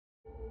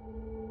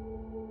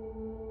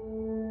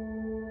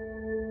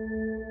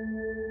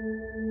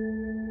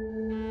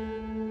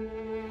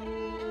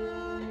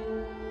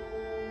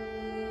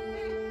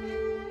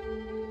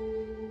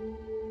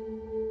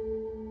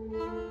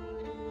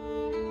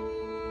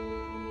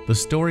The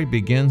story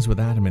begins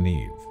with Adam and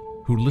Eve,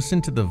 who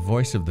listened to the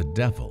voice of the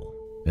devil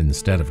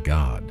instead of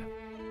God.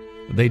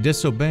 They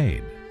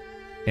disobeyed,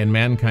 and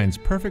mankind's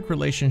perfect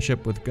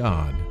relationship with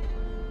God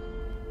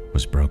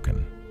was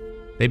broken.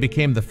 They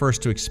became the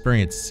first to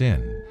experience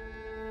sin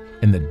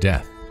and the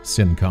death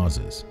sin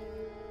causes.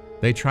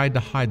 They tried to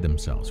hide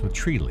themselves with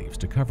tree leaves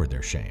to cover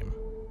their shame.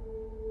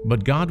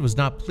 But God was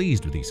not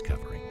pleased with these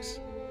coverings.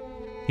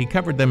 He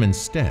covered them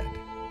instead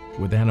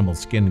with animal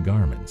skin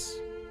garments.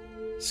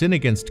 Sin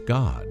against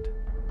God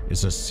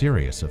is a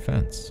serious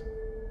offense.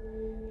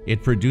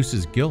 It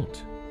produces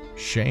guilt,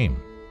 shame,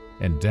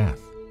 and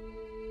death,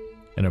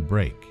 and a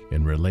break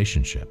in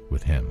relationship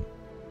with Him.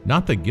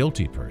 Not the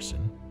guilty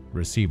person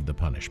received the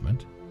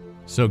punishment.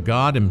 So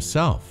God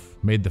Himself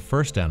made the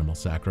first animal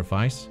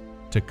sacrifice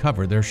to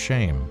cover their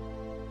shame.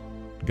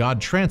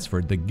 God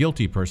transferred the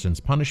guilty person's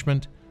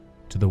punishment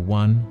to the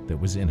one that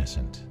was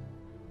innocent.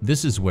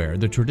 This is where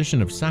the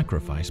tradition of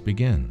sacrifice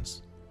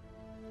begins.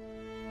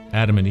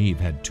 Adam and Eve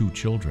had two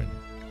children,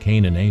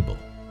 Cain and Abel.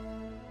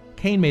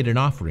 Cain made an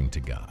offering to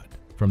God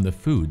from the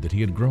food that he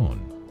had grown,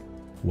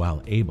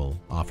 while Abel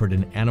offered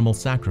an animal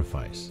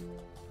sacrifice,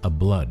 a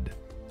blood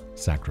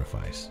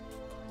sacrifice.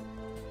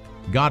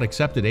 God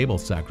accepted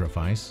Abel's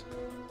sacrifice,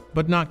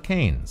 but not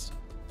Cain's.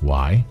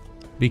 Why?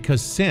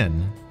 Because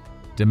sin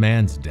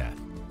demands death,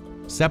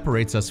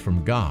 separates us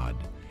from God,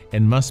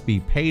 and must be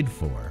paid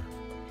for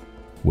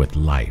with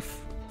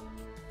life.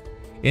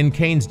 In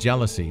Cain's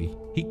jealousy,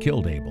 he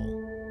killed Abel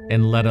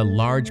and led a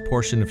large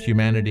portion of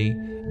humanity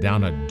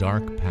down a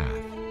dark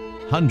path.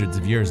 Hundreds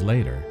of years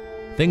later,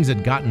 things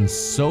had gotten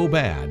so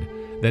bad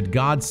that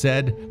God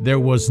said there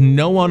was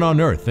no one on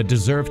earth that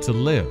deserved to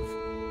live.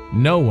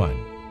 No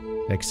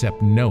one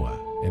except Noah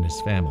and his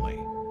family.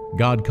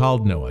 God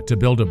called Noah to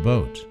build a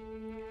boat,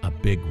 a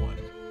big one.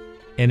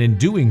 And in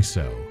doing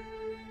so,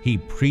 he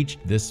preached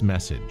this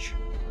message: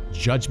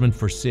 judgment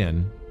for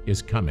sin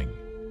is coming,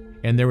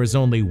 and there is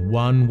only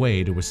one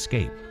way to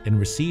escape and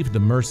receive the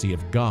mercy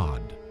of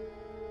God: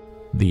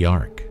 the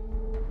ark.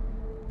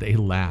 They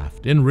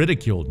laughed and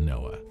ridiculed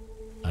Noah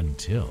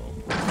until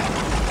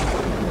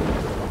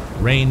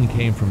rain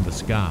came from the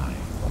sky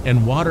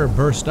and water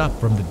burst up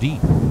from the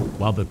deep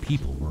while the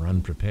people were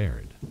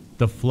unprepared.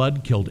 The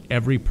flood killed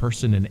every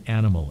person and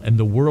animal, and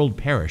the world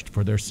perished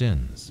for their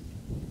sins.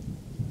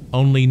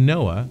 Only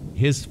Noah,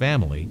 his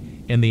family,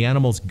 and the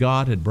animals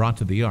God had brought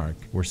to the ark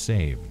were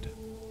saved.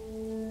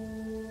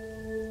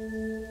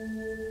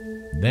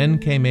 Then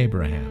came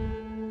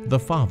Abraham, the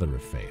father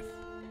of faith.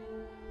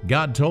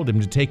 God told him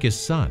to take his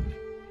son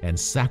and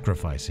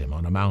sacrifice him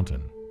on a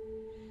mountain.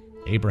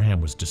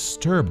 Abraham was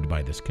disturbed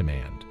by this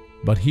command,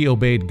 but he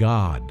obeyed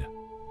God.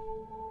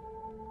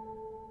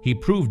 He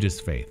proved his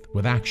faith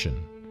with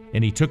action,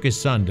 and he took his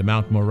son to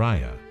Mount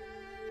Moriah.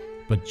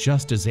 But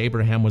just as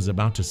Abraham was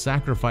about to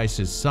sacrifice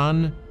his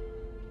son,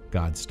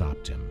 God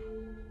stopped him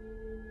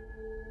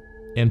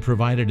and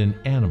provided an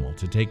animal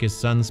to take his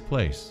son's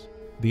place.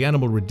 The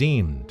animal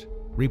redeemed,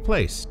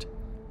 replaced,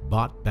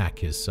 bought back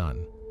his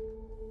son.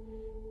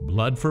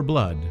 Blood for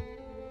blood,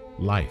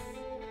 life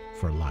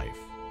for life.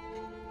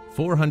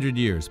 400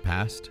 years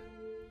passed,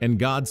 and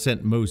God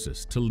sent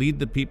Moses to lead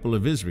the people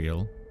of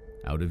Israel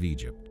out of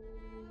Egypt.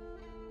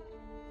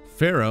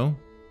 Pharaoh,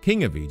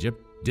 king of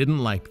Egypt, didn't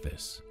like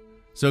this,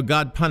 so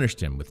God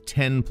punished him with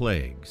 10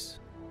 plagues.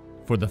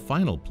 For the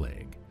final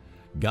plague,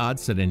 God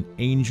sent an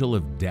angel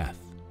of death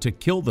to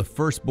kill the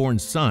firstborn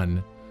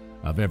son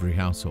of every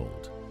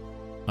household,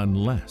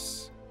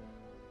 unless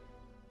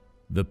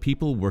the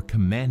people were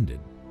commanded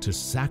to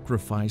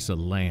sacrifice a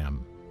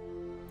lamb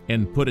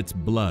and put its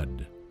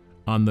blood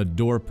on the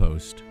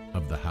doorpost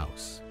of the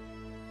house.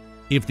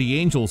 If the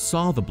angel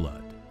saw the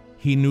blood,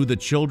 he knew the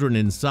children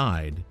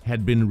inside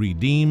had been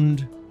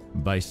redeemed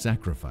by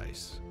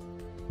sacrifice.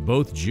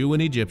 Both Jew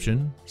and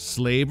Egyptian,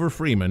 slave or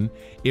freeman,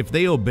 if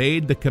they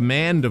obeyed the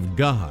command of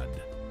God,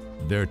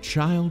 their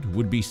child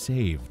would be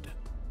saved.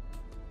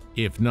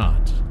 If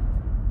not,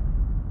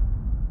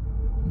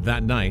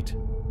 that night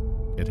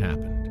it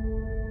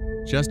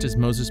happened, just as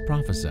Moses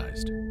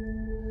prophesied,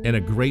 and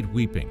a great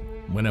weeping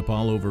went up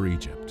all over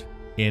Egypt,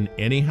 in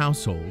any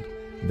household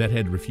that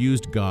had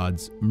refused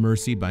God's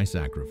mercy by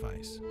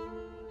sacrifice.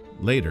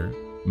 Later,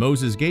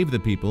 Moses gave the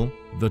people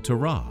the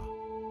Torah,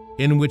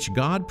 in which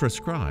God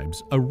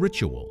prescribes a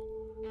ritual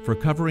for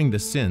covering the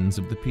sins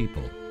of the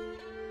people.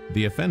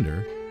 The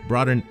offender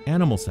brought an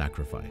animal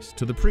sacrifice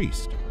to the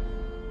priest.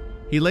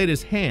 He laid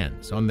his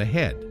hands on the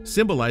head,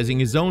 symbolizing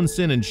his own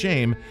sin and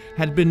shame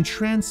had been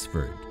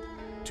transferred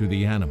to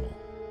the animal.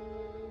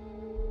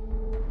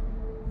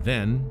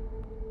 Then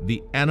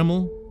the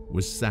animal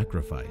was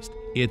sacrificed,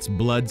 its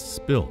blood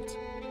spilt.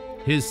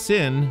 His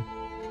sin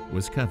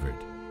was covered.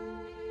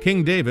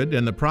 King David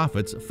and the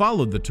prophets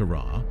followed the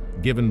Torah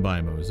given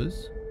by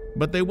Moses,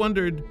 but they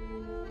wondered,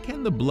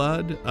 Can the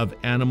blood of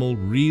animal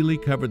really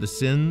cover the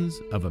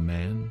sins of a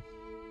man?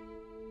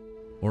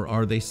 Or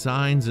are they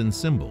signs and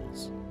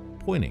symbols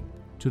pointing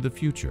to the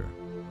future?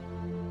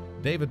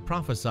 David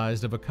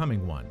prophesied of a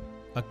coming one,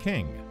 a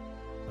king,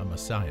 a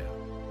Messiah,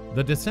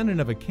 the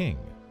descendant of a king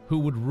who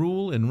would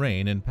rule and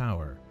reign in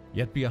power,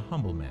 yet be a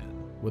humble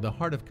man with a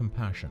heart of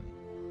compassion.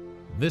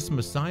 This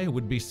Messiah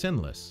would be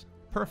sinless,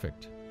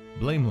 perfect,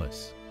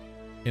 blameless,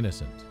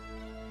 innocent.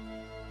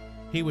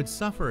 He would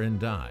suffer and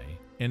die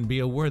and be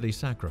a worthy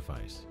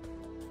sacrifice.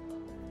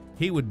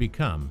 He would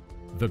become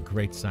the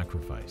great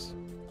sacrifice.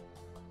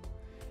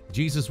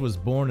 Jesus was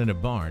born in a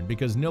barn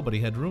because nobody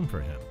had room for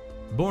him.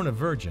 Born a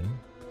virgin,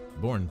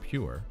 born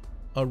pure,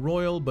 a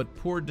royal but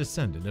poor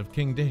descendant of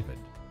King David.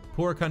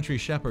 Poor country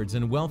shepherds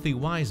and wealthy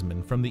wise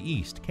men from the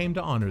east came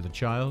to honor the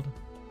child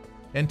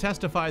and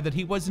testify that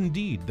he was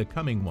indeed the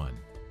coming one,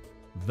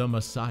 the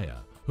Messiah,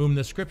 whom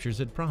the scriptures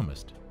had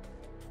promised.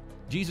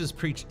 Jesus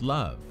preached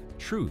love,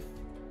 truth,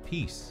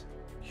 peace,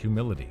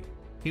 humility.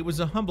 He was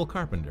a humble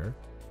carpenter,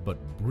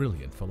 but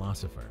brilliant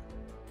philosopher.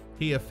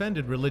 He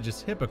offended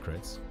religious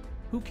hypocrites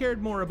who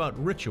cared more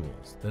about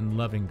rituals than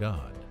loving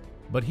God.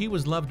 But he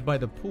was loved by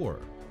the poor,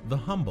 the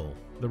humble,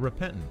 the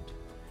repentant,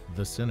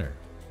 the sinner.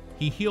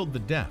 He healed the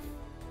deaf,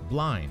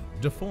 blind,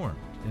 deformed,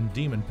 and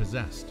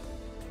demon-possessed.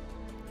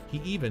 He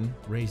even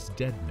raised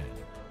dead men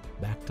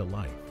back to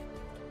life.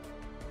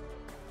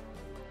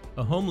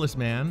 A homeless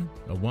man,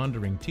 a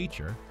wandering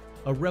teacher,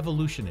 a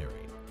revolutionary,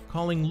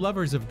 calling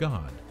lovers of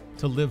God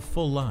to live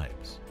full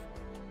lives.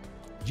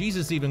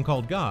 Jesus even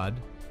called God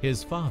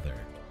his Father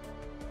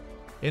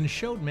and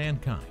showed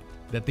mankind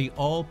that the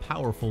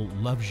all-powerful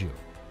loves you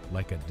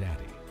like a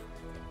daddy.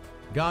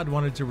 God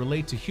wanted to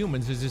relate to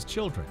humans as his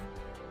children,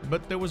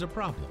 but there was a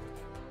problem.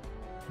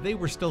 They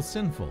were still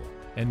sinful,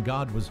 and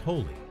God was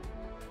holy.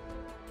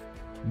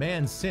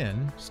 Man's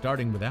sin,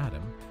 starting with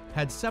Adam,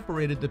 had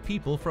separated the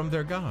people from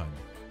their God,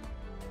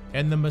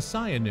 and the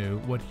Messiah knew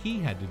what he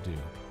had to do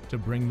to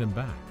bring them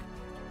back.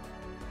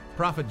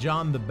 Prophet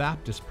John the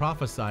Baptist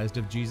prophesied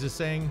of Jesus,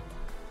 saying,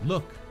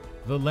 "Look,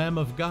 the Lamb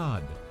of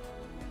God,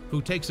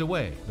 who takes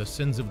away the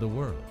sins of the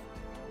world."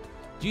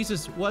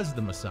 Jesus was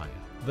the Messiah,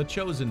 the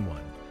chosen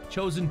one,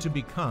 chosen to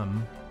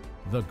become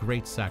the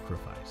great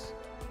sacrifice.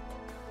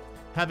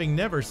 Having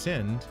never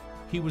sinned,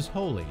 he was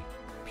holy,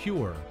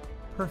 pure,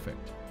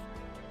 perfect,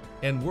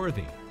 and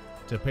worthy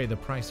to pay the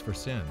price for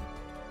sin.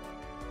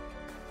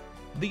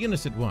 The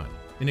innocent one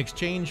in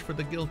exchange for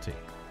the guilty,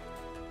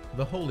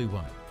 the holy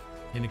one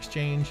in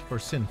exchange for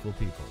sinful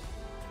people.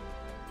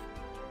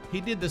 He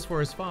did this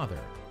for his Father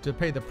to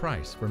pay the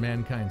price for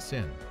mankind's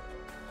sin,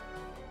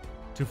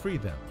 to free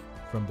them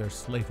from their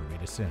slavery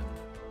to sin,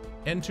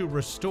 and to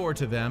restore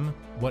to them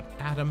what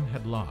Adam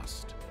had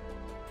lost,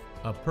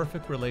 a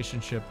perfect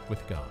relationship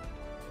with God.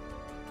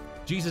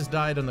 Jesus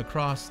died on the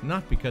cross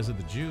not because of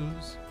the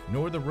Jews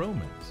nor the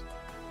Romans,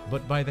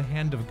 but by the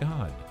hand of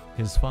God,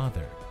 his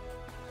Father.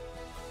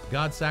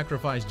 God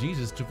sacrificed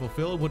Jesus to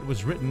fulfill what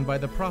was written by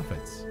the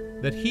prophets,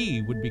 that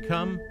he would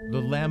become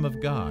the Lamb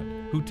of God,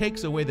 who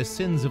takes away the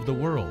sins of the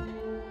world,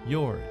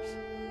 yours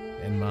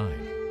and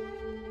mine.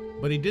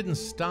 But he didn't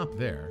stop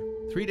there.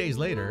 3 days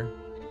later,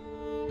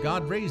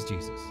 God raised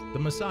Jesus, the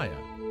Messiah,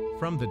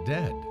 from the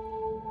dead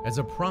as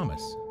a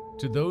promise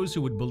to those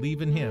who would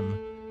believe in him.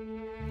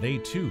 They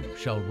too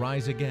shall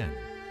rise again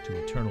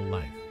to eternal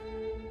life.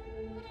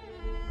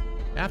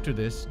 After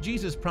this,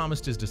 Jesus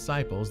promised his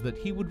disciples that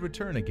he would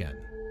return again,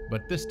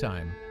 but this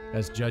time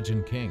as judge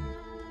and king.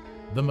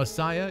 The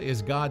Messiah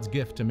is God's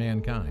gift to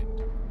mankind,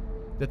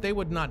 that they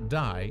would not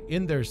die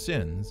in their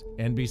sins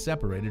and be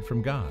separated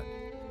from God,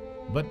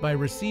 but by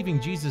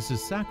receiving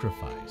Jesus'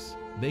 sacrifice,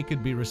 they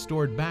could be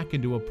restored back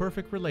into a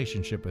perfect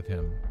relationship with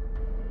him.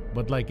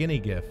 But like any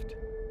gift,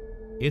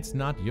 it's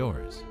not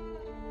yours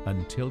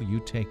until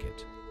you take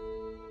it.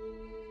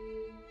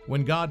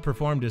 When God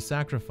performed his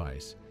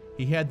sacrifice,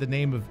 he had the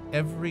name of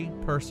every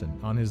person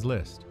on his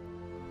list,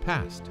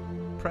 past,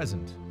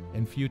 present,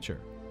 and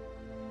future.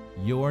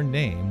 Your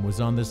name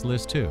was on this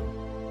list too.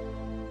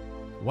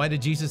 Why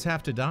did Jesus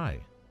have to die?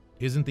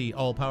 Isn't the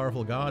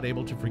all-powerful God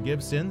able to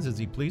forgive sins as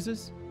he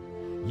pleases?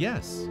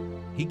 Yes,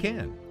 he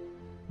can.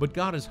 But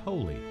God is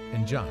holy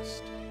and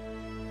just.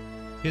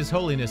 His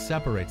holiness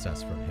separates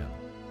us from him,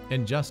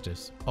 and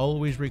justice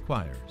always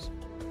requires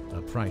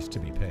a price to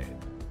be paid.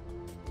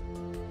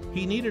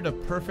 He needed a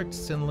perfect,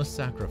 sinless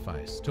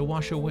sacrifice to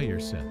wash away your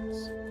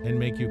sins and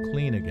make you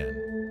clean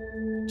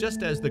again.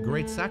 Just as the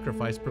great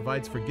sacrifice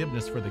provides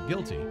forgiveness for the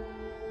guilty,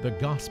 the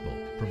gospel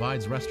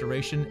provides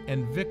restoration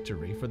and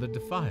victory for the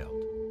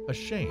defiled,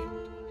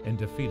 ashamed, and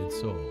defeated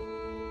soul.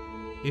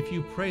 If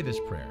you pray this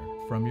prayer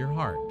from your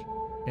heart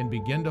and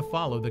begin to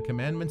follow the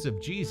commandments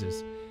of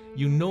Jesus,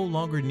 you no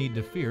longer need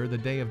to fear the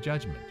day of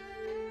judgment,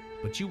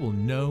 but you will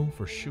know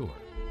for sure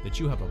that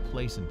you have a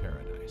place in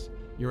paradise.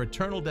 Your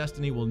eternal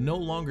destiny will no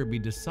longer be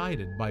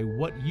decided by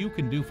what you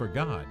can do for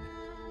God,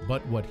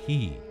 but what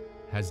he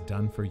has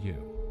done for you.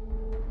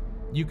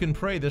 You can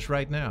pray this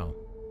right now.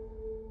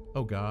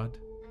 Oh God,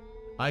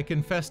 I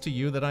confess to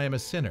you that I am a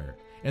sinner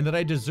and that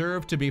I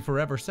deserve to be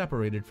forever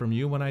separated from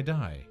you when I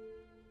die.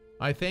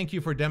 I thank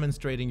you for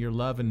demonstrating your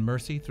love and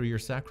mercy through your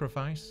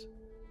sacrifice.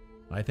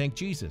 I thank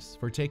Jesus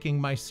for taking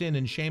my sin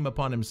and shame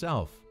upon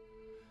himself,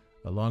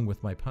 along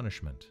with my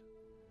punishment.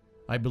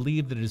 I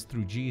believe that it is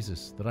through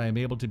Jesus that I am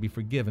able to be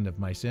forgiven of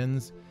my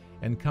sins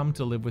and come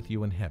to live with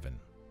you in heaven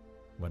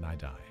when I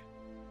die.